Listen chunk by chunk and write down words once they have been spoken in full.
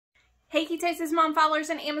Hey Ketosis Mom followers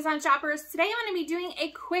and Amazon shoppers. Today I'm going to be doing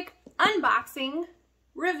a quick unboxing,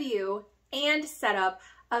 review, and setup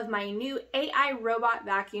of my new AI robot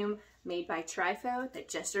vacuum made by Trifo that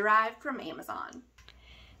just arrived from Amazon.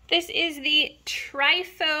 This is the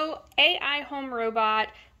Trifo AI home robot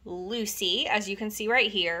Lucy, as you can see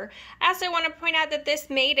right here. I also want to point out that this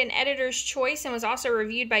made an editor's choice and was also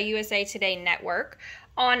reviewed by USA Today Network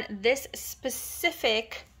on this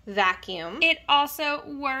specific vacuum. It also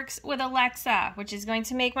works with Alexa, which is going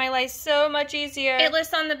to make my life so much easier. It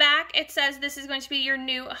lists on the back, it says this is going to be your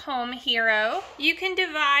new home hero. You can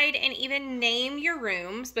divide and even name your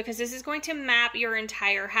rooms because this is going to map your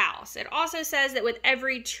entire house. It also says that with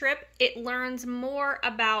every trip, it learns more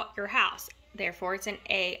about your house. Therefore, it's an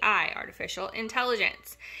AI, artificial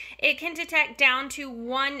intelligence. It can detect down to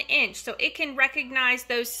 1 inch, so it can recognize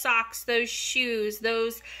those socks, those shoes,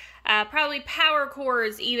 those probably power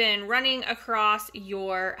cords even running across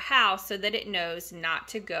your house so that it knows not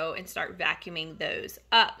to go and start vacuuming those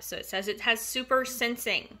up. So it says it has super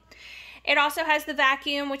sensing. It also has the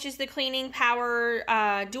vacuum, which is the cleaning power,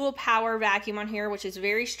 dual power vacuum on here, which is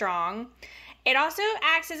very strong. It also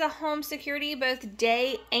acts as a home security both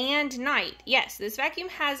day and night. Yes, this vacuum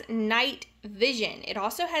has night vision. It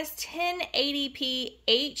also has 1080p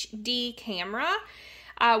HD camera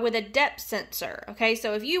with a depth sensor. Okay,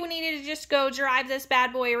 so if you needed to just go drive this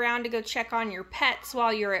bad boy around to go check on your pets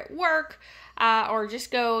while you're at work, or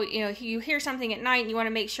just go, you hear something at night and you want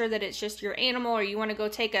to make sure that it's just your animal, or you want to go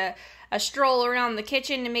take a stroll around the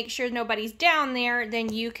kitchen to make sure nobody's down there,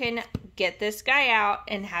 then you can get this guy out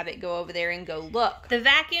and have it go over there and go look. The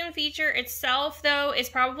vacuum feature itself, though, is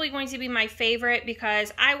probably going to be my favorite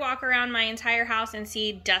because I walk around my entire house and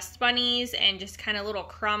see dust bunnies and just kind of little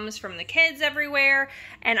crumbs from the kids everywhere,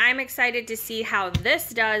 and I'm excited to see how this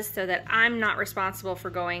does so that I'm not responsible for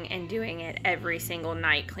going and doing it every single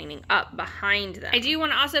night, cleaning up behind them. I do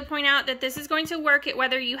want to also point out that this is going to work at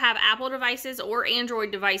whether you have Apple devices or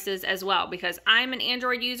Android devices as well, because I'm an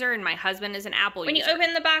Android user and my husband is an Apple user. When you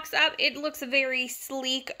open the box up, it looks very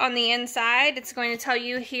sleek on the inside. It's going to tell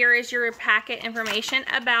you here is your packet information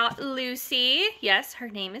about Lucy. Yes, her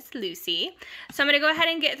name is Lucy. So I'm going to go ahead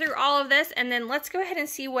and get through all of this, and then let's go ahead and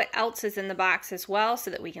see what else is in the box as well so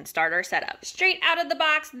that we can start our setup. Straight out of the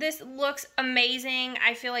box, this looks amazing.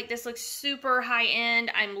 I feel like this looks super high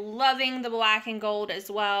end. I'm loving the black and gold as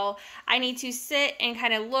well. I need to sit and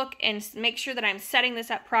kind of look and make sure that I'm setting this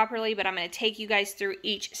up properly, but I'm going to take you guys through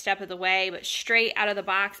each step of the way. But straight out of the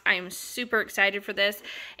box, I am super excited for this.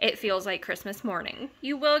 It feels like Christmas morning.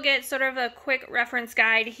 You will get sort of a quick reference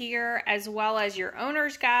guide here, as well as your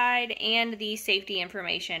owner's guide and the safety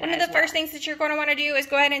information. One of the first things that you're going to want to do is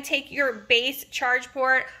go ahead and take your base charge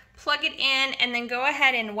port, plug it in, and then go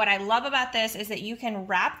ahead, and what I love about this is that you can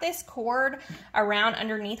wrap this cord around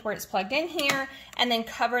underneath where it's plugged in here and then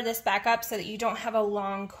cover this back up so that you don't have a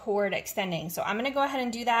long cord extending. So I'm going to go ahead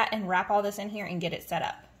and do that and wrap all this in here and get it set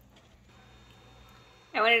up.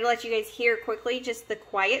 I wanted to let you guys hear quickly just the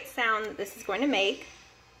quiet sound that this is going to make.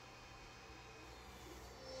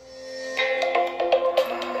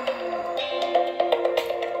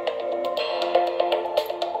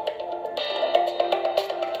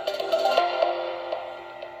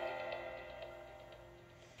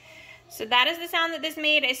 So that is the sound that this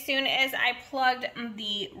made as soon as I plugged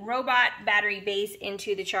the robot battery base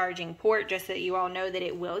into the charging port, just so that you all know that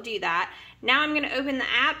it will do that. Now I'm going to open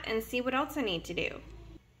the app and see what else I need to do.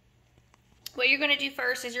 What you're going to do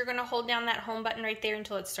first is you're going to hold down that home button right there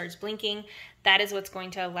until it starts blinking. That is what's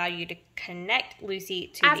going to allow you to connect Lucy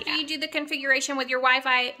to the app. After you do the configuration with your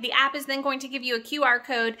Wi-Fi, the app is then going to give you a QR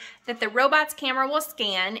code that the robot's camera will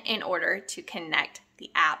scan in order to connect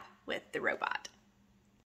the app with the robot.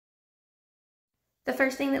 The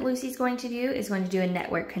first thing that Lucy's going to do is going to do a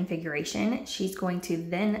network configuration. She's going to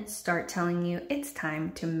then start telling you it's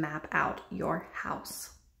time to map out your house.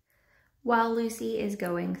 While Lucy is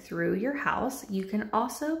going through your house, you can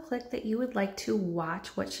also click that you would like to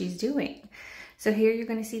watch what she's doing. So here you're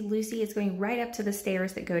going to see Lucy is going right up to the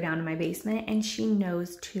stairs that go down to my basement, and she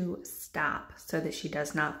knows to stop so that she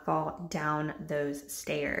does not fall down those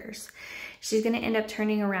stairs. She's going to end up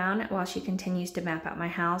turning around while she continues to map out my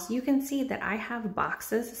house. You can see that I have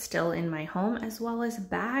boxes still in my home, as well as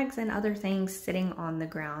bags and other things sitting on the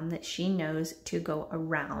ground that she knows to go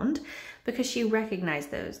around because she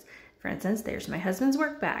recognized those. For instance, there's my husband's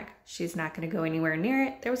work bag. She's not going to go anywhere near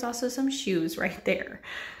it. There was also some shoes right there.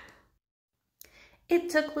 It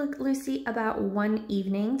took Lucy about one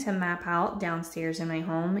evening to map out downstairs in my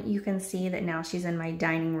home. You can see that now she's in my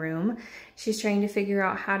dining room. She's trying to figure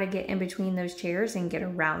out how to get in between those chairs and get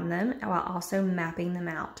around them while also mapping them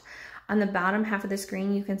out. On the bottom half of the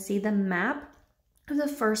screen, you can see the map of the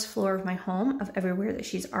first floor of my home, of everywhere that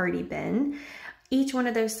she's already been. Each one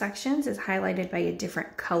of those sections is highlighted by a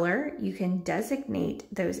different color. You can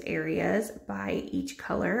designate those areas by each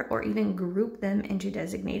color, or even group them into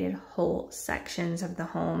designated whole sections of the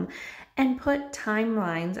home and put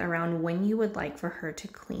timelines around when you would like for her to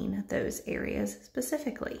clean those areas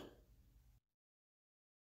specifically.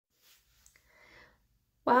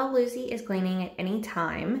 While Lucy is cleaning at any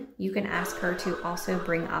time, you can ask her to also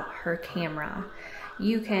bring up her camera.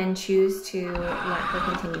 You can choose to let her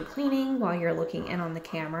continue cleaning while you're looking in on the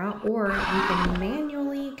camera, or you can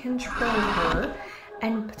manually control her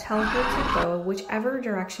and tell her to go whichever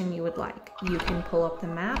direction you would like. You can pull up the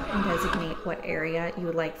map and designate what area you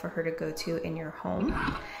would like for her to go to in your home.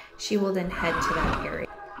 She will then head to that area.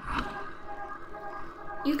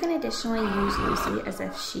 You can additionally use Lucy as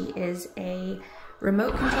if she is a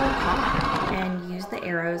remote control car and use the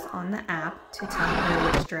arrows on the app to tell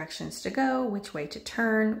her which directions to go, which way to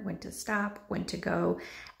turn, when to stop, when to go,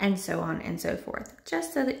 and so on and so forth,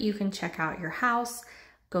 just so that you can check out your house,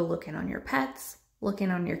 go look in on your pets, look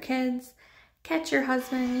in on your kids, catch your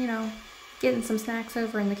husband, you know, getting some snacks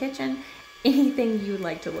over in the kitchen, anything you would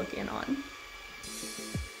like to look in on.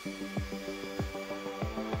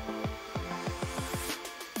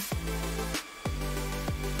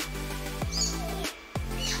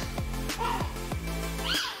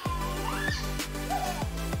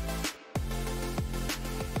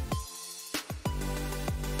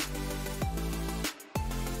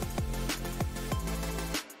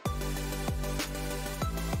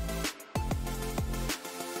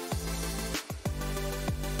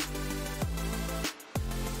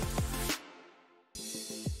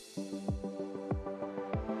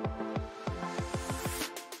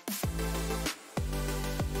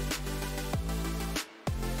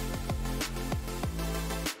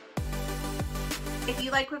 If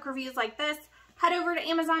you like quick reviews like this, head over to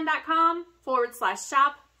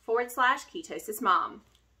Amazon.com/shop/KetosisMom.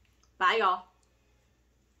 Bye, y'all.